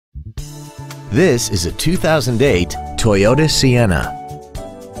This is a 2008 Toyota Sienna.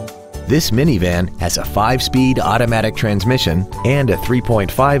 This minivan has a 5-speed automatic transmission and a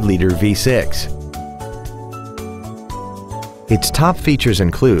 3.5-liter V6. Its top features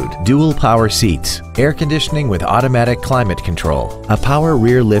include dual power seats, air conditioning with automatic climate control, a power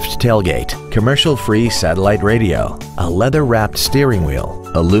rear lift tailgate, commercial-free satellite radio, a leather-wrapped steering wheel,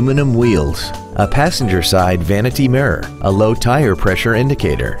 aluminum wheels, a passenger side vanity mirror, a low tire pressure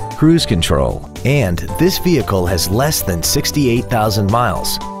indicator, cruise control, and this vehicle has less than 68,000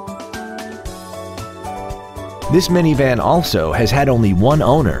 miles. This minivan also has had only one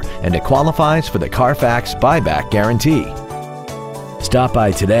owner and it qualifies for the Carfax buyback guarantee. Stop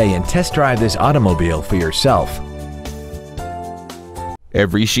by today and test drive this automobile for yourself.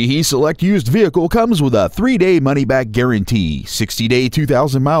 Every Sheehy Select used vehicle comes with a 3-day money-back guarantee, 60-day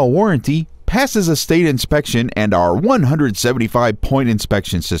 2,000-mile warranty, passes a state inspection and our 175-point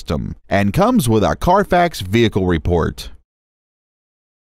inspection system, and comes with a Carfax vehicle report.